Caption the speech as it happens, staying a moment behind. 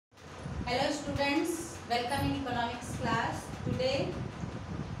Hello students, welcome in economics class. Today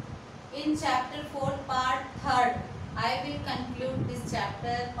in chapter 4 part 3rd, I will conclude this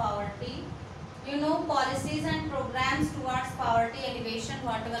chapter poverty. You know, policies and programs towards poverty elevation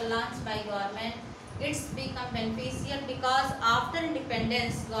whatever launched by government, it's become beneficial because after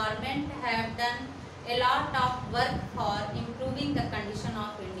independence government have done a lot of work for improving the condition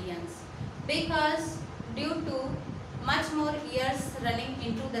of Indians, because due to much more years running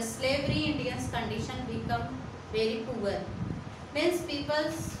into the slavery, Indians condition become very poor. Means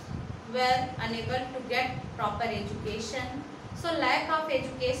people were unable to get proper education. So lack of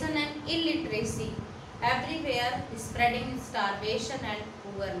education and illiteracy everywhere is spreading starvation and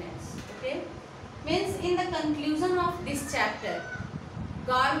poorness. Okay. Means in the conclusion of this chapter,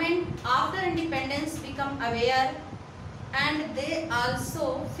 government after independence become aware and they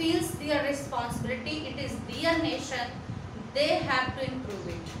also feels their responsibility. It is their nation, they have to improve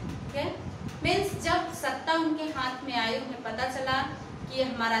it. Okay, means जब सत्ता उनके हाथ में आई, उन्हें पता चला कि ये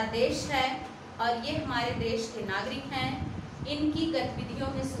हमारा देश है और ये हमारे देश के नागरिक हैं, इनकी गतिविधियों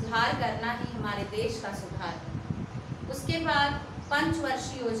में सुधार करना ही हमारे देश का सुधार है। उसके बाद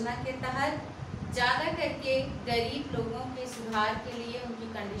पंचवर्षीय योजना के तहत ज़्यादा करके गरीब लोगों के सुधार के लिए, उनकी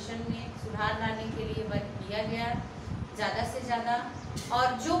कंडीशन में सुधार लाने के लिए वर्क किया गया ज़्यादा से ज़्यादा। और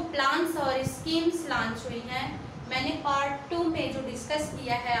जो प्लान्स और स्कीम्स लॉन्च हुई हैं, मैंने पार्ट 2 में जो डिस्कस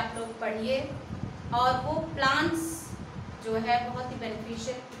किया है आप लोग पढ़िए। और वो प्लान्स जो है बहुत ही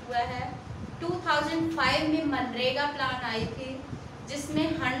बेनिफिशियल हुआ है। 2005 में मनरेगा प्लान आई थी जिसमें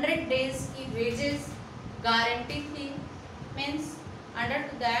 100 डेज की वेजेस गारंटी थी। Means under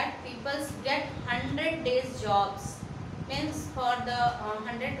to that peoples gate 100 days jobs, means for the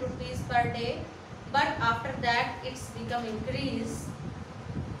 100 rupees per day, but after that it's become increase,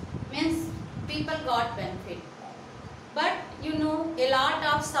 means people got benefit. But you know, a lot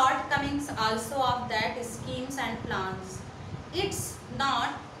of shortcomings also of that schemes and plans. It's not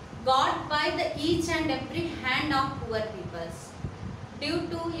got by the each and every hand of poor peoples due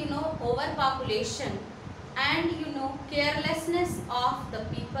to, you know, overpopulation and, you know, carelessness of the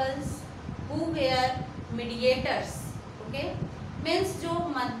peoples who were mediators. Okay, means जो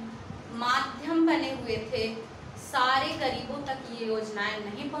माध्यम बने हुए थे, सारे गरीबों तक ये योजनाएं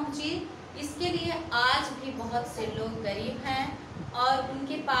नहीं पहुंची। इसके लिए आज भी बहुत से लोग गरीब हैं और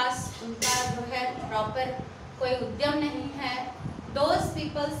उनके पास उनका जो है प्रॉपर कोई उद्यम नहीं है। Those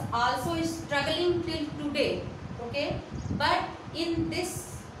peoples also is struggling till today. Okay, but in this,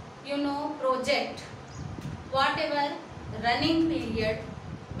 you know, project, whatever running period,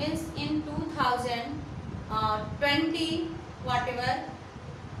 means in 2020 whatever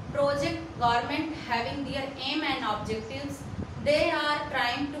project government having their aim and objectives, they are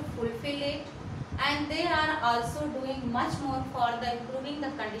trying to fulfill it, and they are also doing much more for the improving the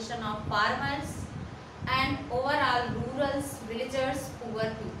condition of farmers and overall rural villagers, poor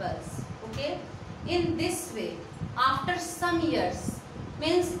peoples. Okay, in this way after some years,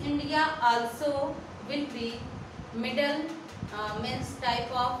 means India also will be middle means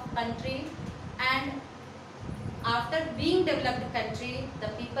type of country, and after being developed country, the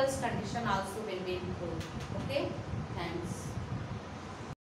people's condition also will be improved. Okay, thanks.